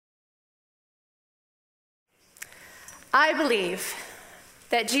I believe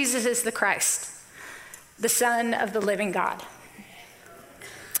that Jesus is the Christ, the Son of the living God.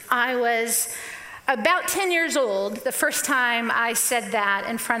 I was about 10 years old the first time I said that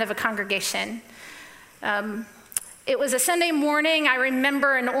in front of a congregation. It was a Sunday morning. I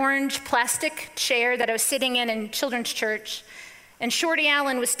remember an orange plastic chair that I was sitting in children's church, and Shorty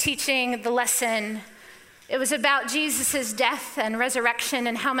Allen was teaching the lesson. It was about Jesus' death and resurrection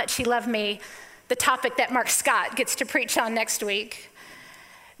and how much he loved me, the topic that Mark Scott gets to preach on next week.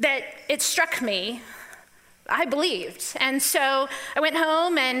 That it struck me. I believed. And so I went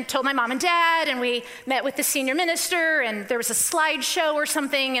home and told my mom and dad, and we met with the senior minister, and there was a slideshow or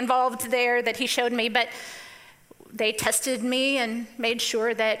something involved there that he showed me, but they tested me and made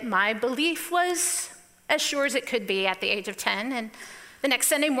sure that my belief was as sure as it could be at the age of 10. And the next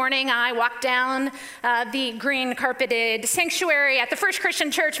Sunday morning, I walked down the green carpeted sanctuary at the First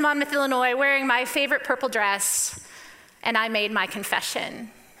Christian Church, Monmouth, Illinois, wearing my favorite purple dress, and I made my confession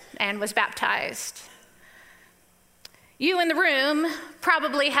and was baptized. You in the room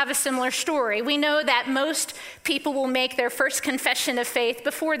probably have a similar story. We know that most people will make their first confession of faith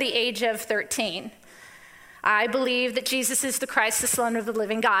before the age of 13. I believe that Jesus is the Christ, the Son of the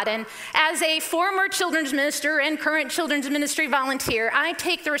living God. And as a former children's minister and current children's ministry volunteer, I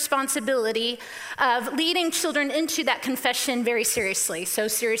take the responsibility of leading children into that confession very seriously. So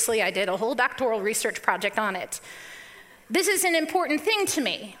seriously, I did a whole doctoral research project on it. This is an important thing to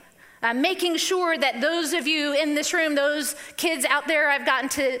me. Making sure that those of you in this room, those kids out there I've gotten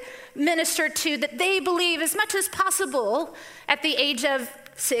to minister to, that they believe as much as possible at the age of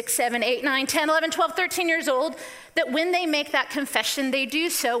 6, 7, 8, 9, 10, 11, 12, 13 years old, that when they make that confession, they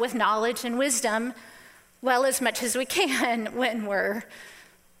do so with knowledge and wisdom, well, as much as we can when we're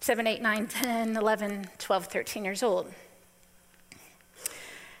 7, 8, 9, 10, 11, 12, 13 years old.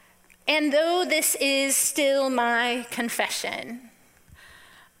 And though this is still my confession,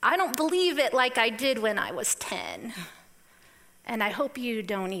 I don't believe it like I did when I was 10, and I hope you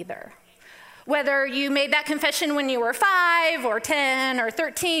don't either. Whether you made that confession when you were 5 or 10 or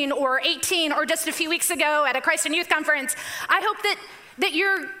 13 or 18 or just a few weeks ago at a Christ and Youth Conference, I hope that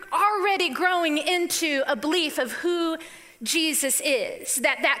you're already growing into a belief of who Jesus is,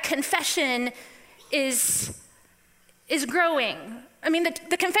 that confession is growing. I mean,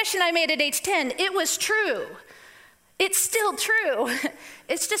 the confession I made at age 10, it was true. It's still true.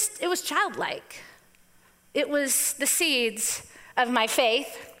 It was childlike. It was the seeds of my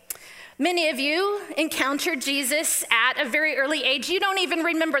faith. Many of you encountered Jesus at a very early age. You don't even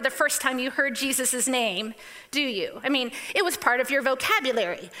remember the first time you heard Jesus' name, do you? I mean, it was part of your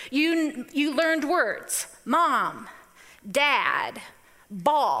vocabulary. You learned words: mom, dad,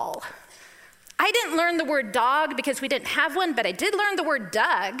 ball. I didn't learn the word dog because we didn't have one, but I did learn the word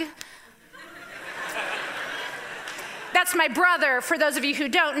Doug. That's my brother, for those of you who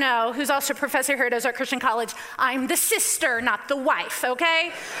don't know, who's also a professor here at Ozark Christian College. I'm the sister, not the wife,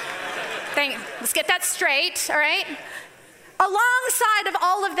 okay? Let's get that straight, all right? Alongside of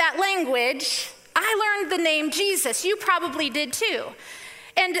all of that language, I learned the name Jesus. You probably did too.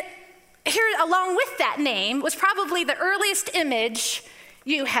 And here, along with that name, was probably the earliest image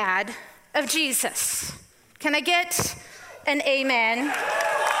you had of Jesus. Can I get an amen?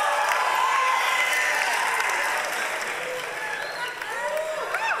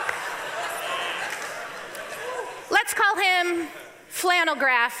 Let's call him Flannel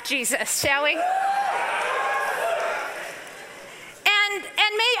Graph Jesus, shall we?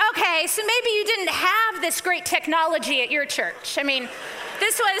 Okay, so maybe you didn't have this great technology at your church. I mean,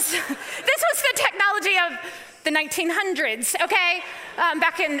 this was the technology of the 1900s, okay?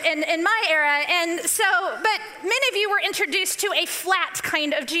 Back in my era. And so, but many of you were introduced to a flat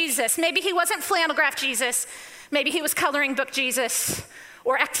kind of Jesus. Maybe he wasn't flannel graph Jesus. Maybe he was coloring book Jesus,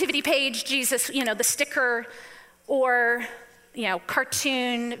 or activity page Jesus, the sticker, or,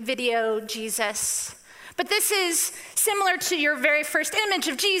 cartoon video Jesus. But this is similar to your very first image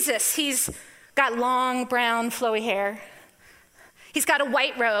of Jesus. He's got long, brown, flowy hair. He's got a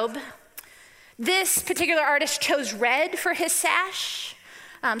white robe. This particular artist chose red for his sash.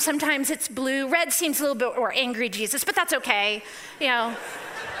 Sometimes it's blue. Red seems a little bit more angry Jesus, but that's okay, And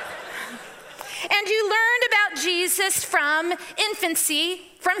you learned about Jesus from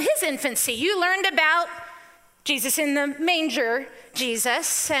his infancy. You learned about Jesus in the manger,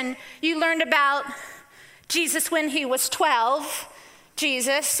 Jesus, and you learned about Jesus when he was 12,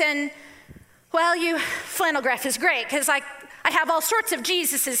 Jesus, and flannel graph is great, because I have all sorts of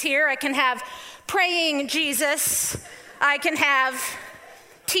Jesuses here. I can have praying Jesus, I can have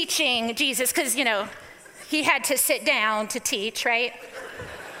teaching Jesus, because, he had to sit down to teach, right?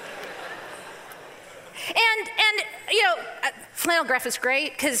 And flannel graph is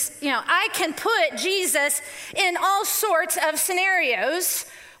great because, I can put Jesus in all sorts of scenarios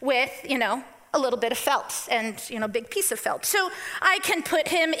with, a little bit of felt and, a big piece of felt. So I can put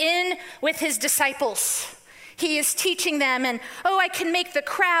him in with his disciples. He is teaching them, and I can make the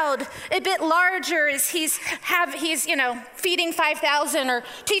crowd a bit larger as he's feeding 5,000 or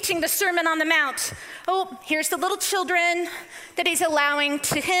teaching the Sermon on the Mount. Here's the little children that he's allowing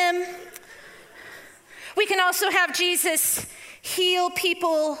to him. We can also have Jesus heal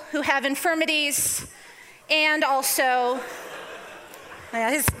people who have infirmities, and also,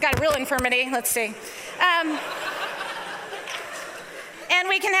 he's got a real infirmity, let's see. And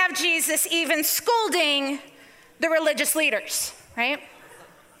we can have Jesus even scolding the religious leaders, right?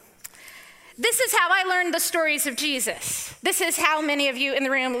 This is how I learned the stories of Jesus. This is how many of you in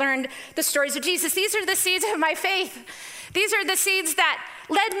the room learned the stories of Jesus. These are the seeds of my faith. These are the seeds that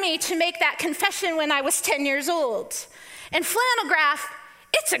led me to make that confession when I was 10 years old. And flannel graph,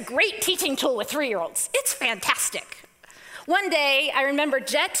 it's a great teaching tool with 3-year-olds. It's fantastic. One day, I remember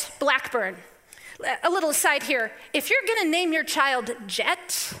Jet Blackburn. A little aside here, if you're gonna name your child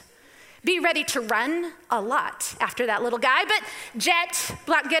Jet, be ready to run a lot after that little guy. But Jet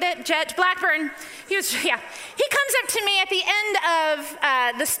Blackburn, he comes up to me at the end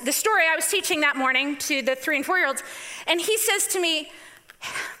of the story I was teaching that morning to the 3 and 4-year-olds, and he says to me,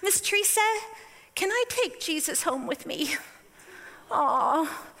 Miss Teresa, can I take Jesus home with me? Aw,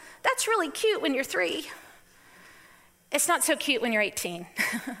 that's really cute when you're 3. It's not so cute when you're 18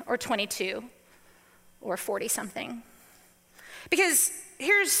 or 22 or 40 something. Because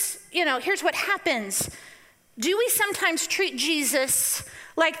here's what happens. Do we sometimes treat Jesus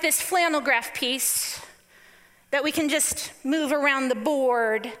like this flannel graph piece that we can just move around the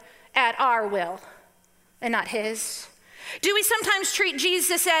board at our will and not his? Do we sometimes treat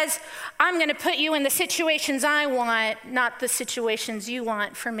Jesus as, I'm gonna put you in the situations I want, not the situations you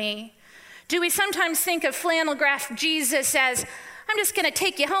want for me? Do we sometimes think of flannel graph Jesus as, I'm just gonna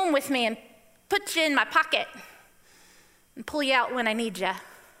take you home with me and put you in my pocket and pull you out when I need you,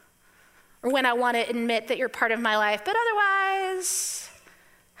 or when I want to admit that you're part of my life, but otherwise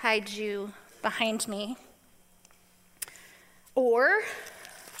hide you behind me? Or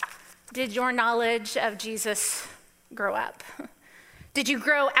did your knowledge of Jesus grow up? Did you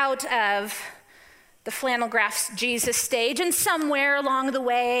grow out of the flannel graph's Jesus stage, and somewhere along the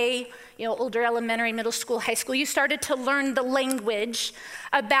way, older elementary, middle school, high school, you started to learn the language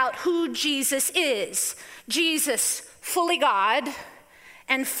about who Jesus is? Jesus, fully God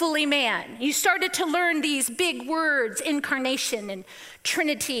and fully man. You started to learn these big words, incarnation and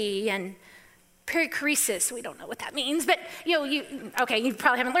Trinity and perichoresis. We don't know what that means, but you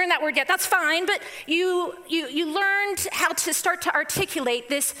probably haven't learned that word yet. That's fine, but you learned how to start to articulate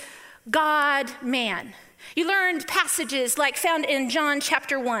this God-man. You learned passages like found in John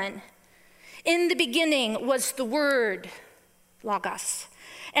chapter 1. In the beginning was the Word, Logos,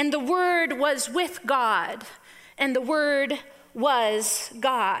 and the Word was with God, and the Word was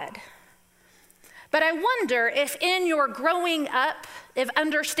God. But I wonder if in your growing up of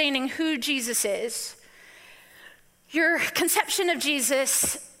understanding who Jesus is, your conception of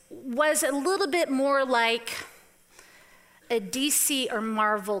Jesus was a little bit more like a DC or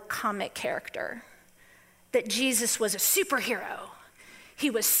Marvel comic character, that Jesus was a superhero, he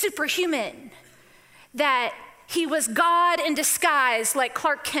was superhuman, that he was God in disguise like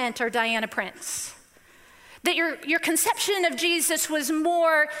Clark Kent or Diana Prince. That your conception of Jesus was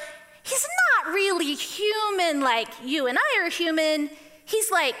more, he's not really human like you and I are human,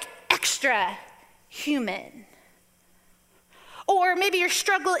 he's like extra human. Or maybe your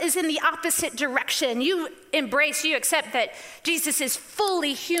struggle is in the opposite direction. You accept that Jesus is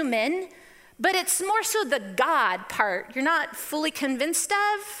fully human, but it's more so the God part you're not fully convinced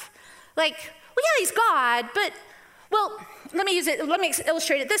of. Like, well, yeah, he's God, but, let me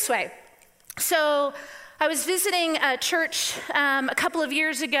illustrate it this way. So I was visiting a church a couple of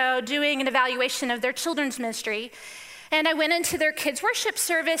years ago doing an evaluation of their children's ministry, and I went into their kids' worship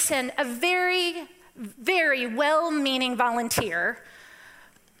service, and a very, very well-meaning volunteer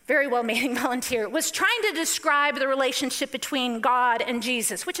was trying to describe the relationship between God and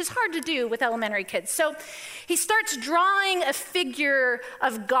Jesus, which is hard to do with elementary kids. So he starts drawing a figure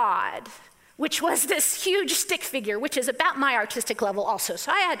of God, which was this huge stick figure, which is about my artistic level also,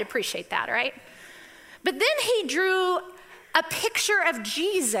 so I had to appreciate that, right? But then he drew a picture of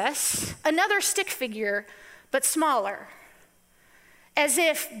Jesus, another stick figure, but smaller, as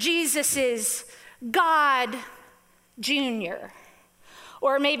if Jesus is God Jr.,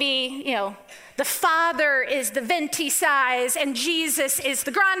 or maybe, the The Father is the venti size, and Jesus is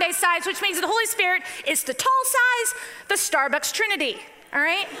the grande size, which means the Holy Spirit is the tall size, the Starbucks Trinity, all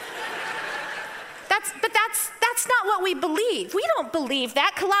right? But that's not what we believe. We don't believe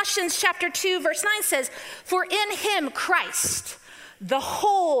that. Colossians chapter 2, verse 9 says, "For in him, Christ, the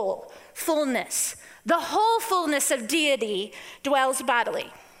whole fullness of deity dwells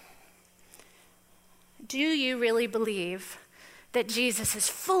bodily." Do you really believe that Jesus is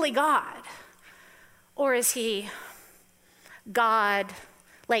fully God? Or is he God,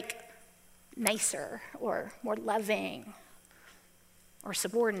 like nicer or more loving or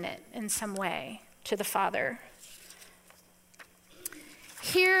subordinate in some way to the Father?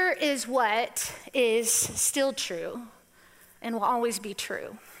 Here is what is still true and will always be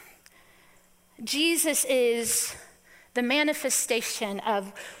true. Jesus is the manifestation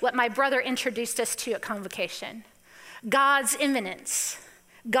of what my brother introduced us to at convocation. God's immanence.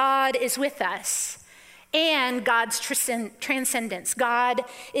 God is with us. And God's transcendence. God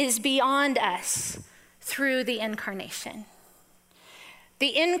is beyond us through the incarnation.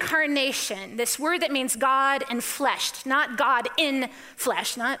 The incarnation, this word that means God enfleshed, not God in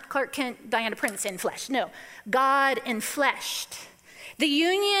flesh, not Clark Kent, Diana Prince in flesh, no, God enfleshed. The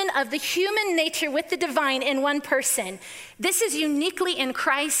union of the human nature with the divine in one person. This is uniquely in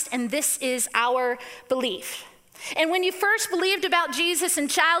Christ, and this is our belief. And when you first believed about Jesus in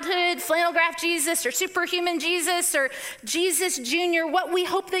childhood, flannel graph Jesus or superhuman Jesus or Jesus Jr., what we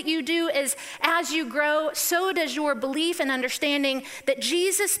hope that you do is as you grow, so does your belief and understanding that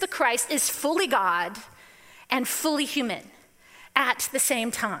Jesus the Christ is fully God and fully human at the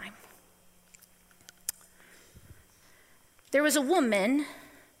same time. There was a woman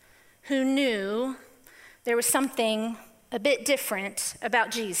who knew there was something a bit different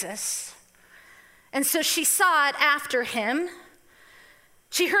about Jesus. And so she sought after him.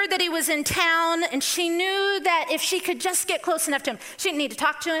 She heard that he was in town, and she knew that if she could just get close enough to him, she didn't need to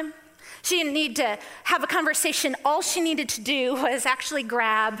talk to him. She didn't need to have a conversation. All she needed to do was actually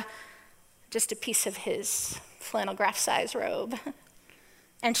grab just a piece of his flannel graph size robe,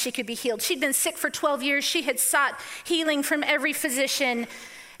 and she could be healed. She'd been sick for 12 years. She had sought healing from every physician.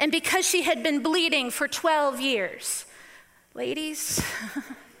 And because she had been bleeding for 12 years, ladies,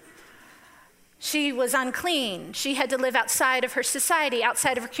 she was unclean. She had to live outside of her society,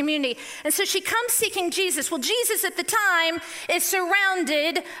 outside of her community. And so she comes seeking Jesus. Well, Jesus at the time is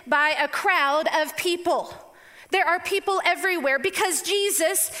surrounded by a crowd of people. There are people everywhere because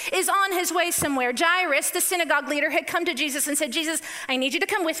Jesus is on his way somewhere. Jairus, the synagogue leader, had come to Jesus and said, "Jesus, I need you to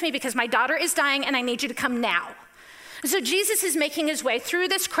come with me because my daughter is dying and I need you to come now." So Jesus is making his way through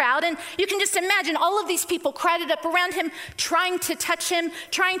this crowd, and you can just imagine all of these people crowded up around him, trying to touch him,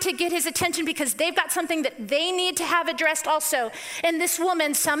 trying to get his attention because they've got something that they need to have addressed also. And this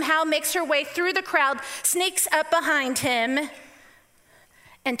woman somehow makes her way through the crowd, sneaks up behind him,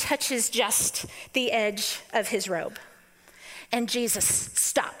 and touches just the edge of his robe. And Jesus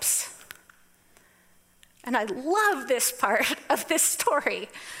stops. And I love this part of this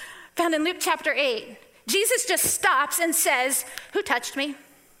story, found in Luke chapter 8. Jesus just stops and says, "Who touched me?"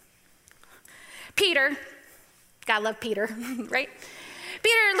 Peter, gotta love Peter, right?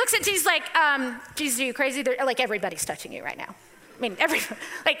 Peter looks at Jesus like, "Jesus, are you crazy? Like everybody's touching you right now." I mean,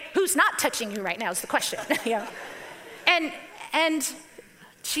 who's not touching you right now is the question. You know? And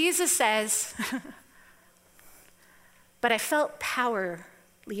Jesus says, "But I felt power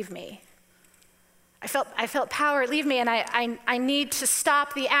leave me. I felt power leave me, and I need to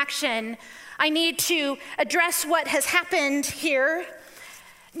stop the action. I need to address what has happened here."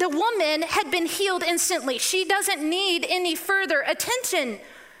 The woman had been healed instantly. She doesn't need any further attention,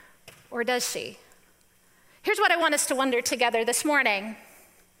 or does she? Here's what I want us to wonder together this morning.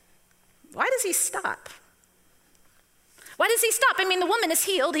 Why does he stop? Why does he stop? I mean, the woman is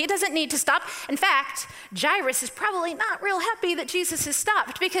healed. He doesn't need to stop. In fact, Jairus is probably not real happy that Jesus has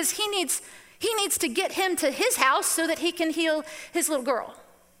stopped because he needs to get him to his house so that he can heal his little girl.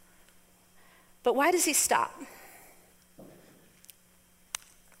 But why does he stop?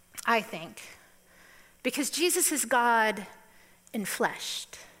 I think because Jesus is God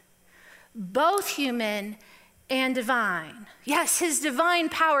enfleshed, both human and divine. Yes, his divine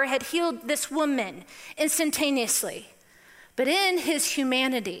power had healed this woman instantaneously, but in his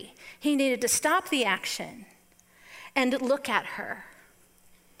humanity, he needed to stop the action and look at her.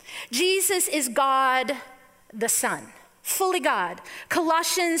 Jesus is God the Son, fully God.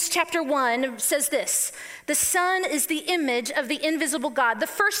 Colossians chapter 1 says this: "The Son is the image of the invisible God, the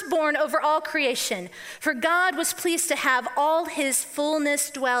firstborn over all creation. For God was pleased to have all his fullness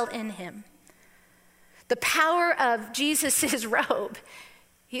dwell in him." The power of Jesus' robe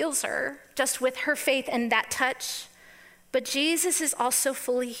heals her just with her faith and that touch. But Jesus is also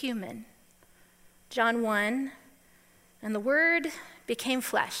fully human. John 1, and the Word became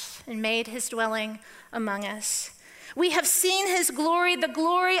flesh and made his dwelling among us. We have seen his glory, the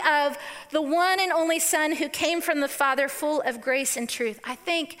glory of the one and only Son who came from the Father, full of grace and truth. I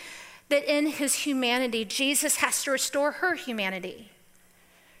think that in his humanity, Jesus has to restore her humanity,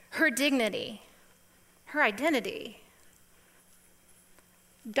 her dignity, her identity.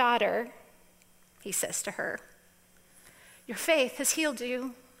 Daughter, he says to her, your faith has healed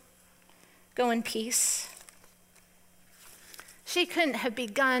you. Go in peace. She couldn't have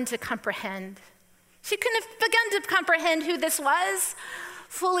begun to comprehend. She couldn't have begun to comprehend who this was.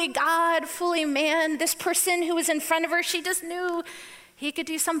 Fully God, fully man, this person who was in front of her. She just knew he could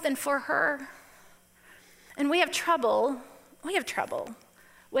do something for her. And we have trouble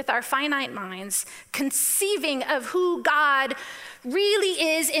with our finite minds conceiving of who God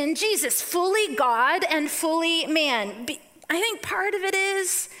really is in Jesus, fully God and fully man. I think part of it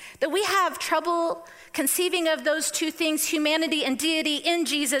is that we have trouble conceiving of those two things, humanity and deity, in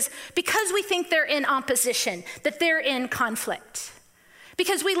Jesus because we think they're in opposition, that they're in conflict.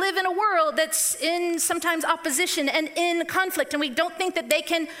 Because we live in a world that's in sometimes opposition and in conflict, and we don't think that they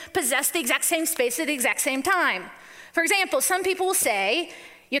can possess the exact same space at the exact same time. For example, some people will say,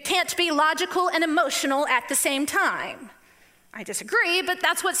 you can't be logical and emotional at the same time. I disagree, but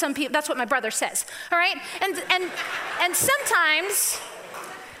that's what my brother says, all right? And sometimes,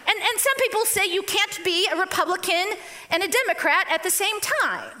 and some people say you can't be a Republican and a Democrat at the same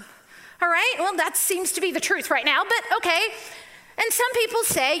time, all right? Well, that seems to be the truth right now, but okay. And some people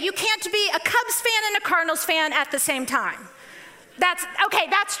say you can't be a Cubs fan and a Cardinals fan at the same time.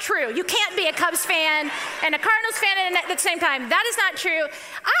 That's true. You can't be a Cubs fan and a Cardinals fan at the same time. That is not true.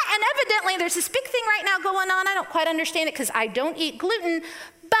 And evidently there's this big thing right now going on. I don't quite understand it because I don't eat gluten,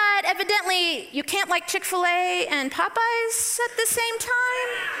 but evidently you can't like Chick-fil-A and Popeyes at the same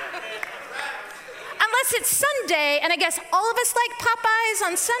time. Unless it's Sunday, and I guess all of us like Popeyes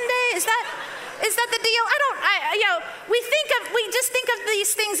on Sunday. Is that the deal? We just think of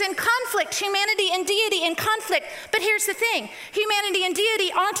these things in conflict, humanity and deity in conflict. But here's the thing, humanity and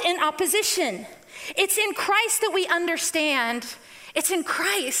deity aren't in opposition. It's in Christ that we understand. It's in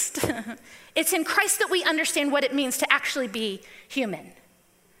Christ. It's in Christ that we understand what it means to actually be human.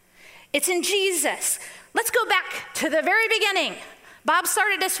 It's in Jesus. Let's go back to the very beginning. Bob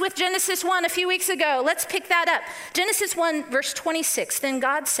started us with Genesis 1 a few weeks ago. Let's pick that up. Genesis 1, verse 26. Then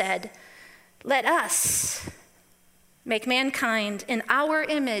God said, let us make mankind in our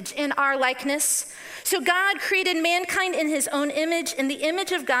image, in our likeness. So God created mankind in his own image. In the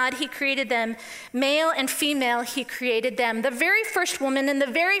image of God, he created them. Male and female, he created them. The very first woman and the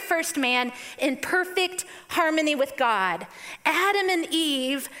very first man in perfect harmony with God. Adam and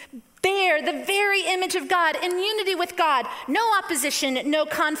Eve bear the very image of God in unity with God. No opposition, no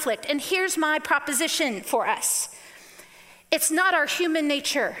conflict. And here's my proposition for us. It's not our human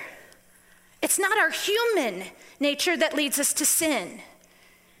nature. It's not our human nature that leads us to sin.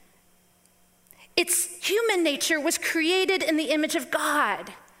 It's human nature was created in the image of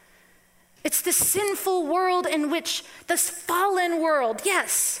God. It's the sinful world in which this fallen world,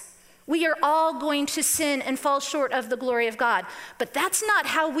 yes, we are all going to sin and fall short of the glory of God. But that's not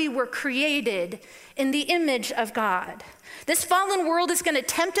how we were created in the image of God. This fallen world is going to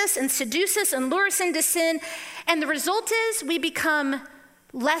tempt us and seduce us and lure us into sin. And the result is we become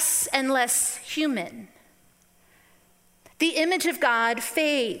less and less human. The image of God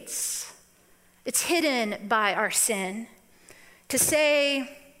fades. It's hidden by our sin. To say,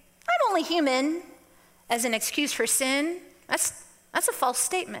 I'm only human, as an excuse for sin, that's a false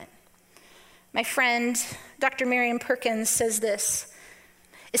statement. My friend, Dr. Miriam Perkins, says this.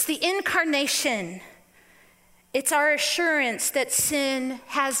 It's the incarnation. It's our assurance that sin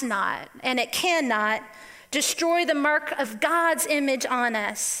has not, and it cannot, destroy the mark of God's image on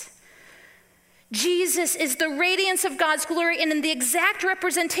us. Jesus is the radiance of God's glory and in the exact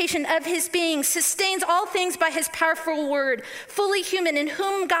representation of his being, sustains all things by his powerful word, fully human, in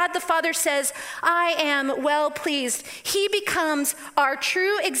whom God the Father says, I am well pleased. He becomes our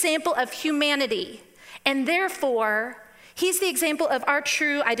true example of humanity, and therefore, he's the example of our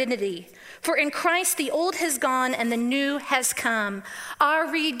true identity. For in Christ, the old has gone and the new has come. Our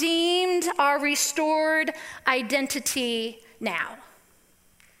redeemed, our restored identity now.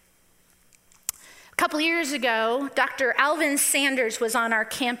 A couple years ago, Dr. Alvin Sanders was on our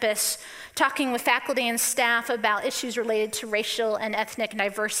campus talking with faculty and staff about issues related to racial and ethnic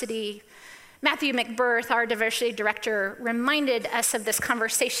diversity. Matthew McBirth, our diversity director, reminded us of this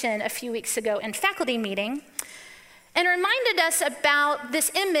conversation a few weeks ago in faculty meeting. and reminded us about this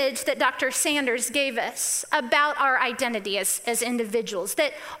image that Dr. Sanders gave us about our identity as individuals,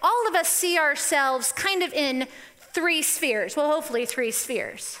 that all of us see ourselves kind of in three spheres, well, hopefully three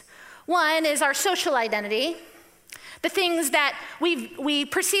spheres. One is our social identity, the things that we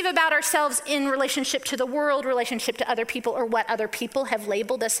perceive about ourselves in relationship to the world, relationship to other people, or what other people have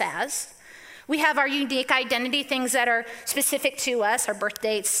labeled us as. We have our unique identity, things that are specific to us, our birth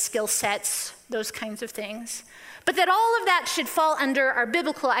dates, skill sets, those kinds of things. But that all of that should fall under our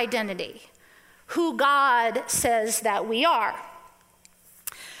biblical identity, who God says that we are.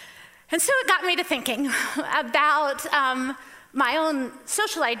 And so it got me to thinking about my own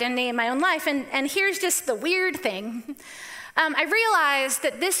social identity in my own life. And here's just the weird thing. I realized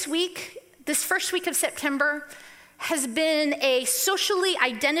that this first week of September, has been a socially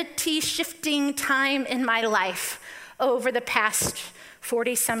identity-shifting time in my life over the past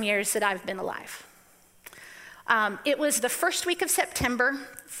 40-some years that I've been alive. It was the first week of September,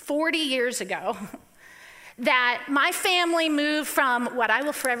 40 years ago, that my family moved from what I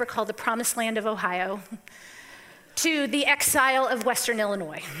will forever call the promised land of Ohio to the exile of Western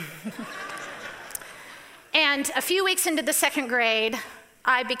Illinois. And a few weeks into the second grade,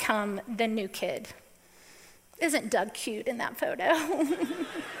 I become the new kid. Isn't Doug cute in that photo?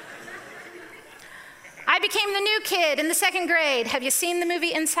 I became the new kid in the second grade. Have you seen the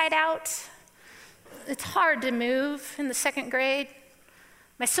movie Inside Out? It's hard to move in the second grade.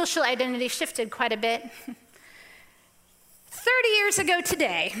 My social identity shifted quite a bit. 30 years ago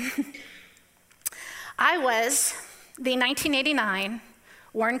today, I was the 1989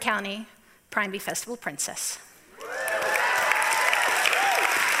 Warren County Prime Bee Festival princess.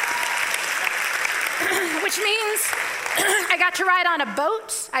 Which means I got to ride on a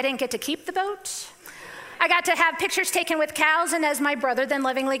boat. I didn't get to keep the boat. I got to have pictures taken with cows, and as my brother then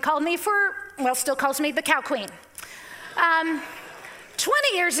lovingly called me still calls me the cow queen.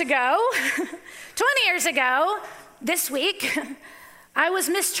 20 years ago, this week, I was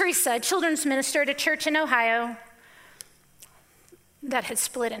Miss Teresa, a children's minister at a church in Ohio that had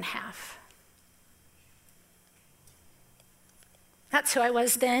split in half. That's who I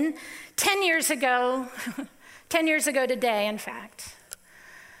was then. 10 years ago today, in fact,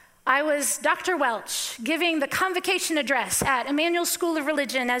 I was Dr. Welch giving the convocation address at Emmanuel School of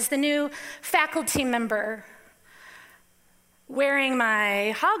Religion as the new faculty member, wearing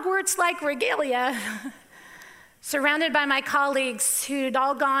my Hogwarts-like regalia, surrounded by my colleagues who'd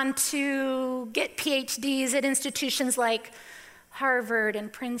all gone to get PhDs at institutions like Harvard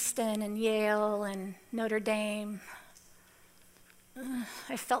and Princeton and Yale and Notre Dame.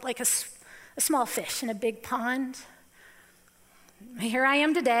 I felt like a small fish in a big pond. Here I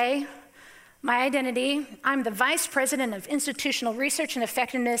am today. My identity, I'm the vice president of institutional research and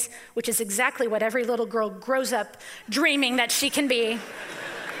effectiveness, which is exactly what every little girl grows up dreaming that she can be.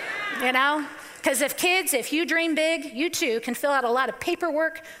 You know? Because if you dream big, you too can fill out a lot of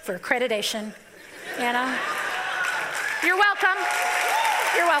paperwork for accreditation. You know? You're welcome.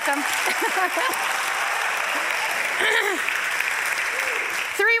 You're welcome.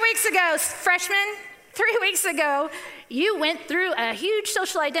 3 weeks ago, freshmen, 3 weeks ago, you went through a huge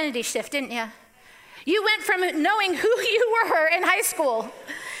social identity shift, didn't you? You went from knowing who you were in high school,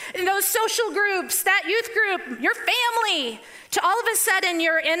 in those social groups, that youth group, your family, to all of a sudden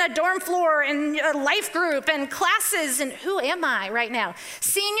you're in a dorm floor and a life group and classes, and who am I right now?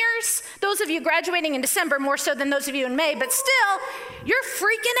 Seniors, those of you graduating in December more so than those of you in May, but still, you're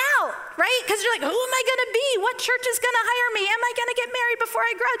freaking out, right? Because you're like, who am I gonna be? What church is gonna hire me? Am I gonna get married before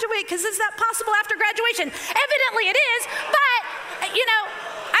I graduate? Because is that possible after graduation? Evidently it is, but you know,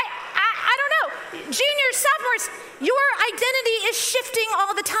 I don't know. Juniors, sophomores, your identity is shifting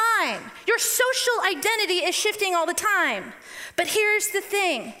all the time. Your social identity is shifting all the time. But here's the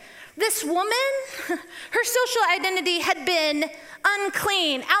thing. This woman, her social identity had been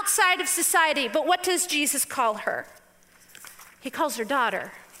unclean, outside of society. But what does Jesus call her? He calls her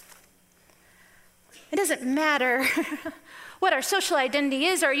daughter. It doesn't matter what our social identity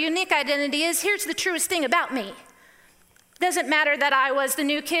is, our unique identity is. Here's the truest thing about me. It doesn't matter that I was the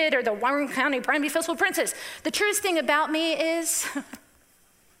new kid or the Warren County Prime Bee Festival princess. The truest thing about me is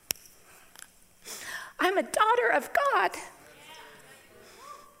I'm a daughter of God.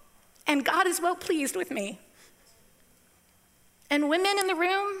 And God is well pleased with me. And women in the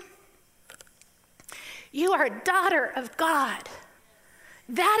room, you are a daughter of God.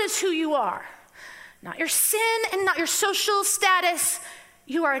 That is who you are. Not your sin and not your social status.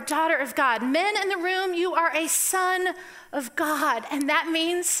 You are a daughter of God. Men in the room, you are a son of God. And that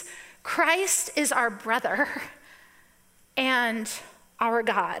means Christ is our brother and our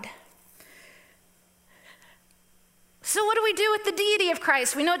God. So what do we do with the deity of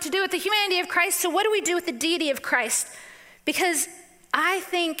Christ? We know what to do with the humanity of Christ, so what do we do with the deity of Christ? Because I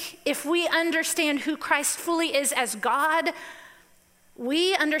think if we understand who Christ fully is as God,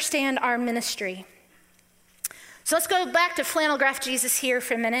 we understand our ministry. So let's go back to flannel graph Jesus here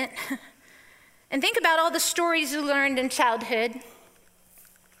for a minute and think about all the stories you learned in childhood.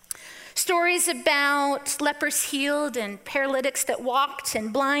 Stories about lepers healed and paralytics that walked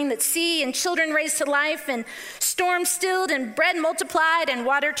and blind that see and children raised to life and storms stilled and bread multiplied and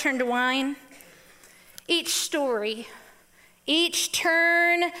water turned to wine. Each story, each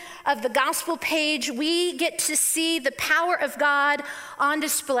turn of the gospel page, we get to see the power of God on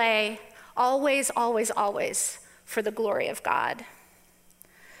display, always, always, always for the glory of God.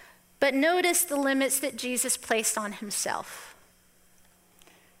 But notice the limits that Jesus placed on himself,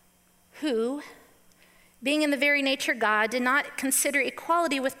 who, being in the very nature God, did not consider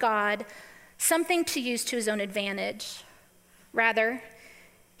equality with God something to use to his own advantage. Rather,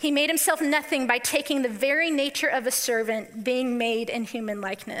 he made himself nothing by taking the very nature of a servant, being made in human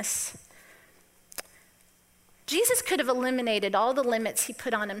likeness. Jesus could have eliminated all the limits he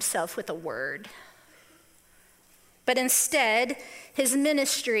put on himself with a word. But instead, his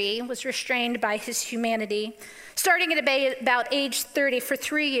ministry was restrained by his humanity. Starting at about age 30, for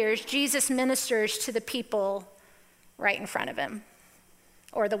 3 years, Jesus ministers to the people right in front of him,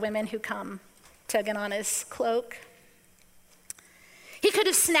 or the women who come tugging on his cloak. He could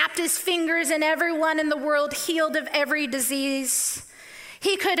have snapped his fingers and everyone in the world healed of every disease.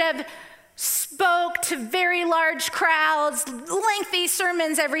 He could have spoke to very large crowds, lengthy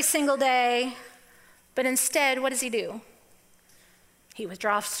sermons every single day. But instead, what does he do? He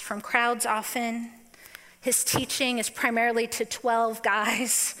withdraws from crowds often. His teaching is primarily to 12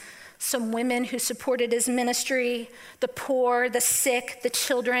 guys, some women who supported his ministry, the poor, the sick, the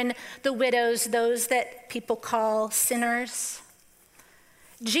children, the widows, those that people call sinners.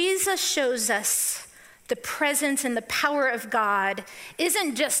 Jesus shows us the presence and the power of God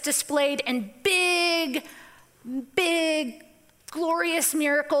isn't just displayed in big, glorious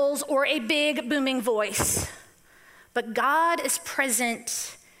miracles or a big booming voice, but God is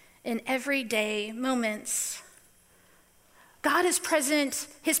present in everyday moments. God is present,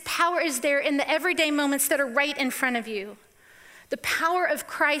 his power is there in the everyday moments that are right in front of you. The power of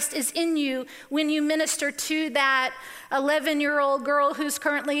Christ is in you when you minister to that 11-year-old girl who's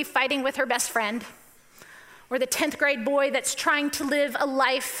currently fighting with her best friend, or the 10th grade boy that's trying to live a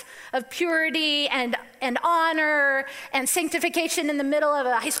life of purity and honor and sanctification in the middle of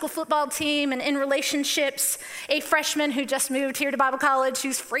a high school football team and in relationships, a freshman who just moved here to Bible college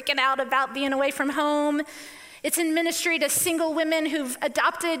who's freaking out about being away from home. It's in ministry to single women who've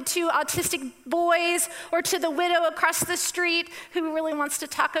adopted 2 autistic boys, or to the widow across the street who really wants to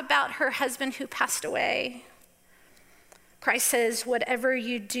talk about her husband who passed away. Christ says, whatever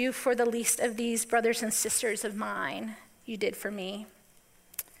you do for the least of these brothers and sisters of mine, you did for me.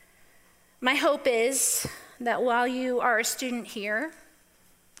 My hope is that while you are a student here,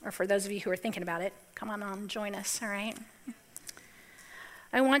 or for those of you who are thinking about it, come on, join us, all right?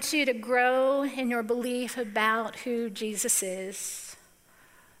 I want you to grow in your belief about who Jesus is,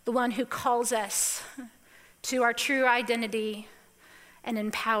 the one who calls us to our true identity and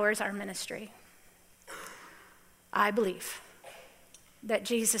empowers our ministry. I believe that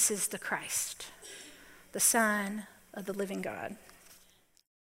Jesus is the Christ, the Son of the living God.